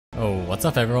Oh, what's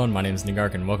up everyone? My name is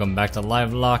Nigark and welcome back to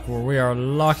Livelock, where we are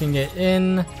locking it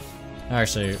in.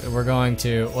 Actually, we're going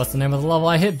to... What's the name of the level?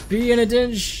 I hit B and it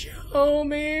didn't show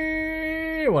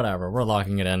me! Whatever, we're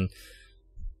locking it in.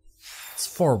 It's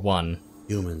 4-1.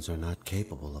 Humans are not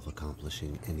capable of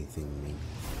accomplishing anything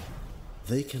meaningful.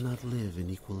 They cannot live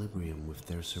in equilibrium with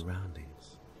their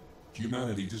surroundings.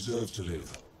 Humanity deserves to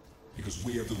live, because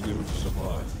we have the will to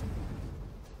survive.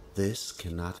 This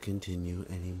cannot continue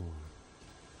anymore.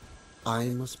 I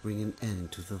must bring an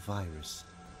end to the virus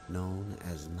known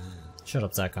as man. Shut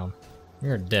up, SATCOM.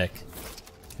 You're a dick.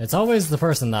 It's always the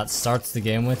person that starts the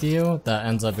game with you that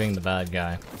ends up being the bad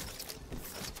guy.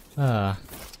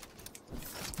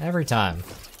 Every time.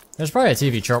 There's probably a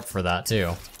TV trope for that,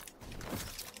 too.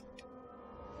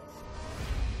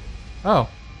 Oh,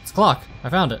 it's a clock. I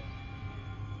found it.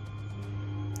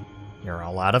 You're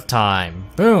all out of time.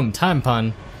 Boom, time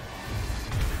pun.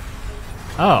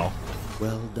 Oh.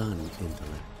 Well done,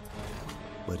 intellect.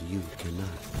 But you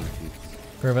cannot defeat.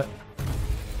 Prove it.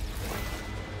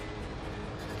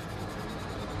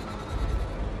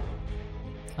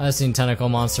 I've seen tentacle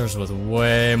monsters with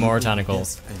way more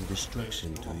tentacles. Death and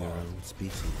destruction to your own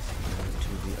species and to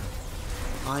the other.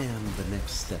 I am the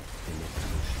next step in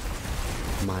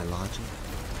evolution. My logic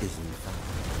is infallible.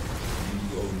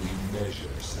 You only measure,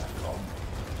 SATCOM.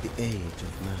 The age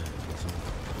of man is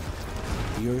over.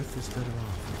 The Earth is better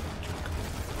off without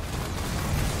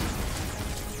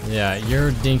your Yeah,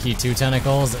 your dinky 2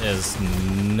 tentacles is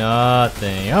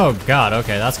nothing. Oh god,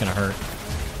 okay, that's gonna hurt.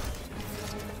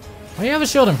 Why do you have a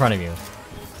shield in front of you?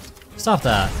 Stop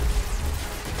that.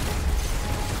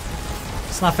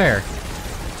 It's not fair.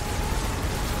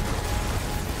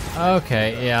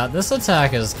 Okay, yeah, this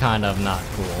attack is kind of not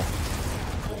cool.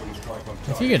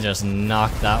 If you could just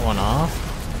knock that one off,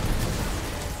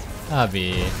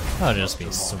 that'd just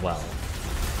be swell.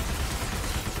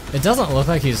 It doesn't look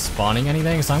like he's spawning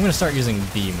anything, so I'm gonna start using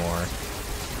B more.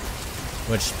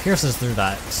 Which pierces through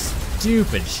that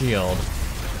stupid shield.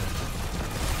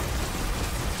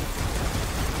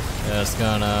 Just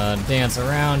gonna dance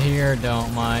around here,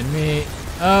 don't mind me.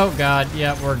 Oh god,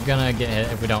 yep, we're gonna get hit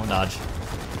if we don't dodge.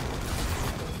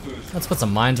 Let's put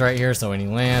some mines right here so when he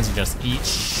lands, you just eat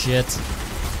shit.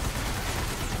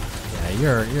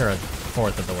 Yeah, you're a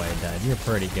fourth of the way dead. You're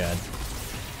pretty good.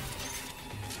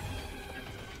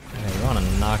 Okay, you wanna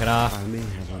knock it off? I may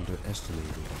have underestimated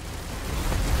you.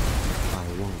 I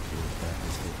won't make that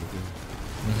mistake again.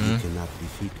 You cannot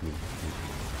defeat me.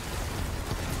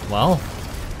 Well,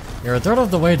 you're a third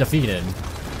of the way defeated.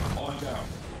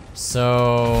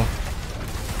 So,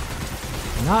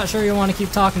 I'm not sure you want to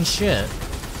keep talking shit.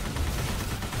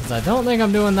 Because I don't think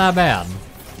I'm doing that bad.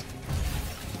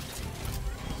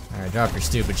 Alright, drop your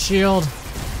stupid shield.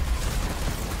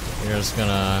 You're just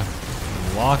gonna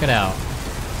walk it out.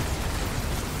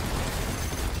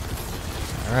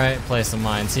 Alright, place some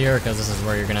mines here, because this is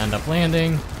where you're gonna end up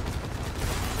landing.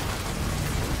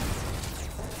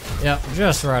 Yep,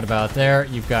 just right about there.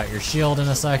 You've got your shield in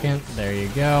a second. There you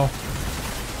go.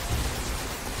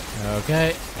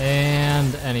 Okay,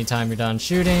 and anytime you're done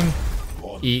shooting,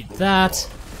 eat that.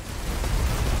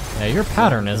 Yeah, your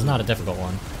pattern is not a difficult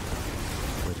one.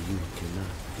 But you cannot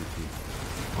defeat.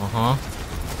 Uh-huh.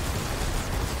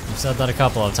 You've said that a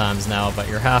couple of times now, but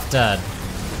you're half dead.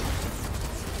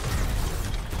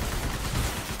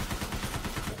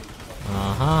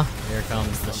 Uh-huh. Here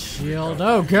comes the shield.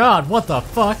 Oh god, what the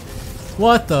fuck?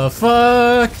 What the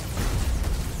fuck?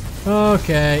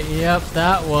 Okay, yep,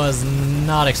 that was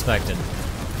not expected.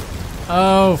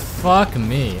 Oh, fuck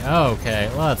me.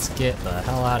 Okay, let's get the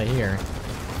hell out of here.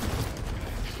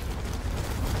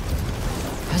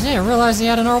 I didn't realize he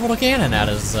had an orbital cannon at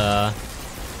his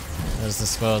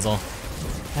disposal.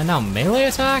 And now melee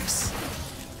attacks?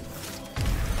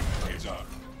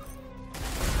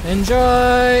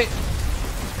 Enjoy!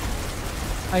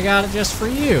 I got it just for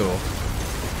you.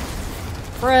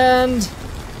 Friend!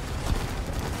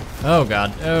 Oh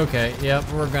god, okay, yep,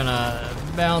 we're gonna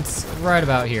bounce right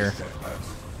about here.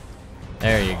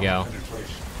 There you go.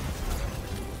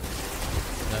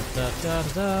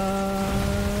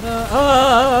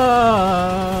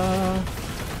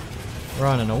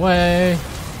 Running away.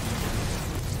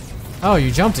 Oh,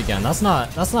 you jumped again. That's not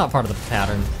part of the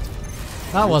pattern.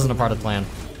 That wasn't a part of the plan.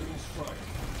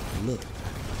 Look,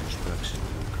 destruction.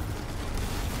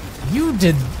 You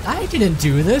did. I didn't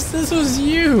do this. This was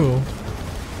you.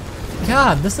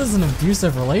 God, this is an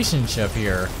abusive relationship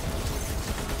here.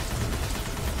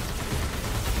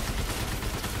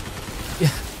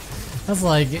 That's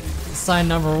like sign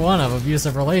number 1 of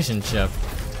abusive relationship.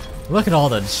 Look at all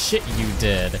the shit you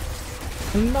did.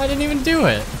 And I didn't even do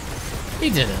it. He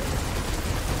did it.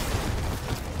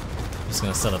 Just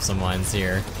gonna set up some mines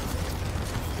here.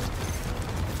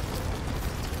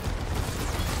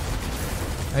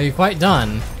 Are you quite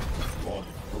done? I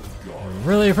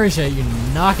really appreciate you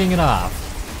knocking it off.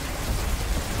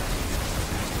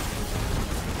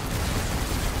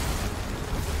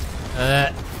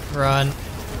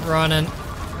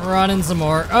 Running some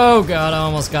more. Oh god, I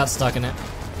almost got stuck in it.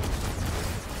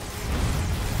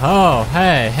 Oh,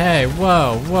 hey,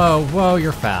 whoa,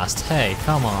 you're fast. Hey,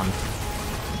 come on.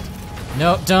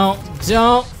 Nope,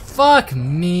 don't fuck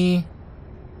me.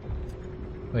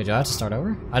 Wait, do I have to start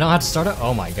over? I don't have to start it?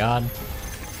 Oh my god.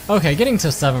 Okay, getting to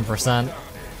 7%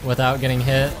 without getting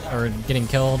hit or getting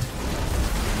killed.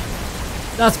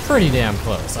 That's pretty damn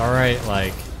close, alright?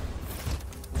 Like,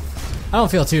 I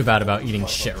don't feel too bad about eating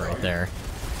shit right there.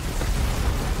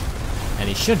 And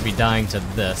he should be dying to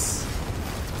this.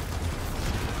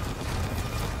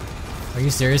 Are you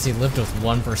serious? He lived with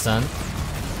 1%?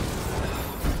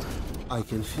 I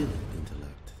can feel it,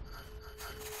 intellect.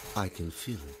 I can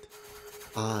feel it.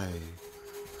 I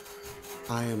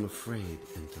am afraid,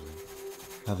 intellect.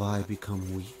 Have I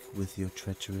become weak with your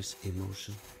treacherous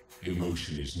emotion?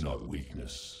 Emotion is not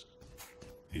weakness.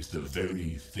 It's the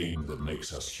very thing that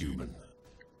makes us human.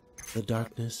 The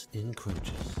darkness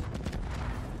encroaches.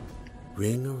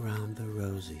 Ring around the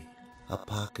rosy, a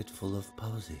pocket full of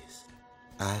posies.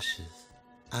 Ashes,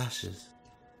 ashes,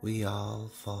 we all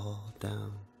fall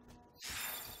down.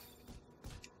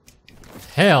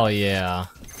 Hell yeah.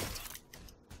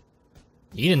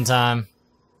 Eating time.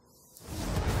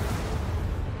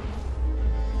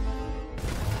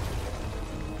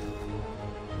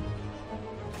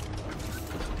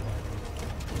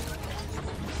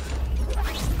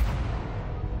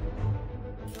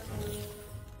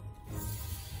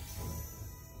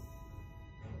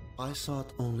 I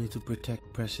sought only to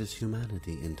protect precious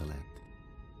humanity, intellect.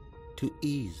 To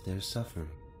ease their suffering.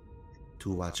 To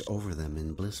watch over them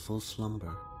in blissful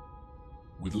slumber.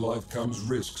 With life comes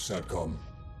risk, SATCOM.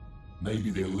 Maybe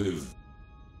they'll live.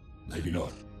 Maybe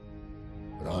not.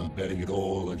 But I'm betting it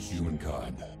all on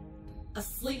humankind. A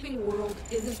sleeping world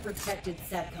isn't protected,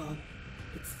 SATCOM.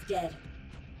 It's dead.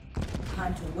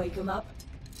 Time to wake them up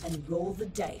and roll the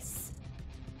dice.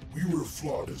 We were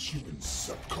flawed as humans,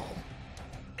 SATCOM.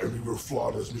 And we were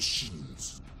flawed as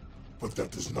machines. But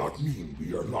that does not mean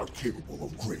we are not capable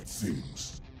of great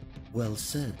things. Well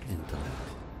said, intellect.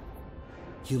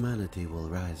 Humanity will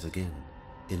rise again,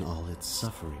 in all its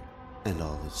suffering and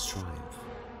all its triumph.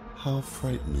 How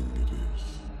frightening it is.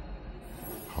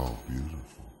 How beautiful.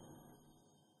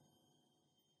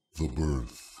 The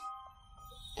birth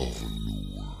of a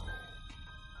new world.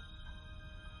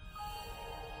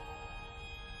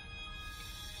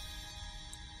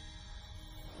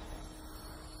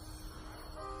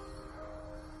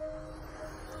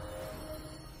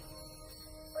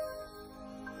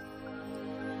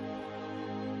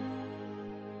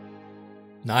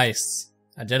 Nice.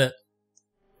 I did it.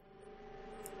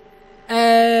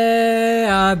 Hey,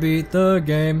 I beat the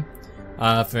game.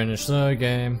 I finished the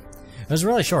game. It was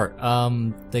really short.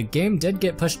 The game did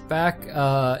get pushed back.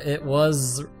 It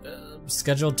was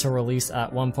scheduled to release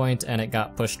at one point and it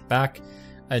got pushed back.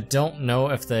 I don't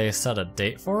know if they set a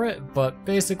date for it, but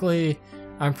basically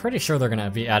I'm pretty sure they're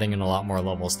gonna be adding in a lot more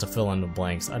levels to fill in the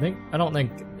blanks. I don't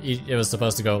think it was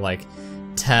supposed to go like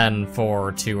 10,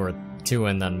 4, 2, or 2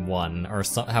 and then 1, or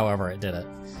so, however it did it.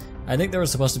 I think there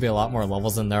was supposed to be a lot more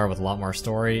levels in there with a lot more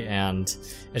story, and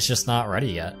it's just not ready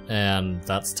yet, and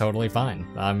that's totally fine.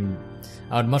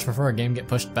 I would much prefer a game get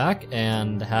pushed back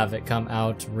and have it come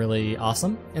out really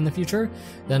awesome in the future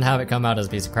than have it come out as a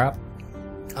piece of crap.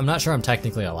 I'm not sure I'm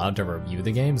technically allowed to review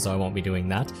the game, so I won't be doing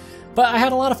that, but I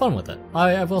had a lot of fun with it.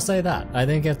 I will say that. I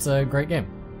think it's a great game.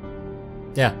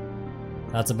 Yeah,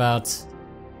 that's about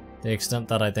the extent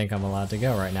that I think I'm allowed to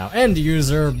go right now. End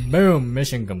user, boom,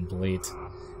 mission complete.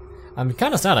 I'm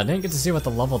kind of sad I didn't get to see what the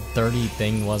level 30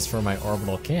 thing was for my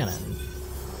orbital cannon.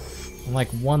 I'm like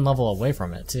one level away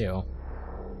from it too.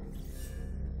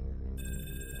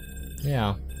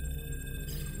 Yeah.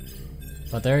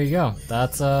 But there you go.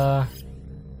 That's A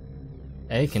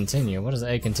continue. What does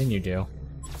A continue do?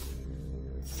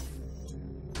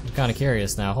 I'm kind of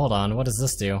curious now. Hold on, what does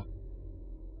this do?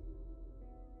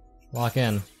 Lock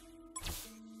in.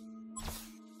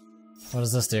 What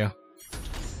does this do?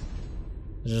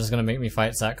 Is it just gonna make me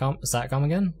fight SATCOM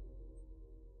again?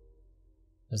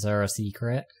 Is there a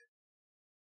secret?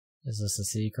 Is this a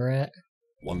secret?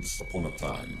 Once upon a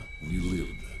time, we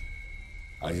lived.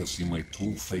 I have seen my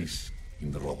true face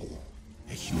in the rubble.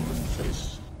 A human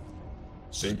face.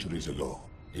 Centuries ago,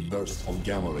 a burst of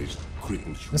gamma rays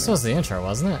crippled humanity. This was the intro,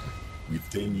 wasn't it? with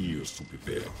 10 years to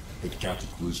prepare. A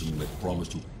cataclysm that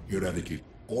promised to eradicate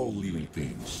all living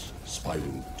things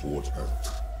spiraled towards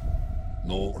Earth.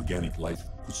 No organic life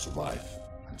could survive.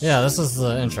 Yeah, this is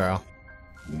the intro.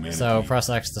 Humanity So press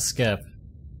X to skip,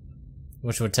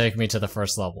 which would take me to the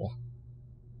first level.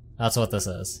 That's what this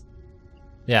is.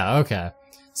 Yeah, okay.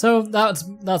 So that's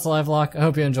Livelock. I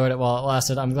hope you enjoyed it while it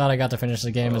lasted. I'm glad I got to finish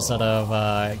the game instead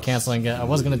of canceling it. I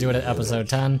was going to do it at episode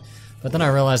 10, but then I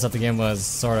realized that the game was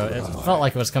sort of, it felt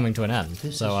like it was coming to an end.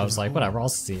 So I was like, whatever, I'll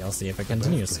see if it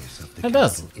continues. And it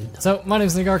does. So my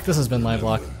name's Nigark, this has been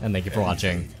Livelock, and thank you for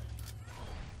watching.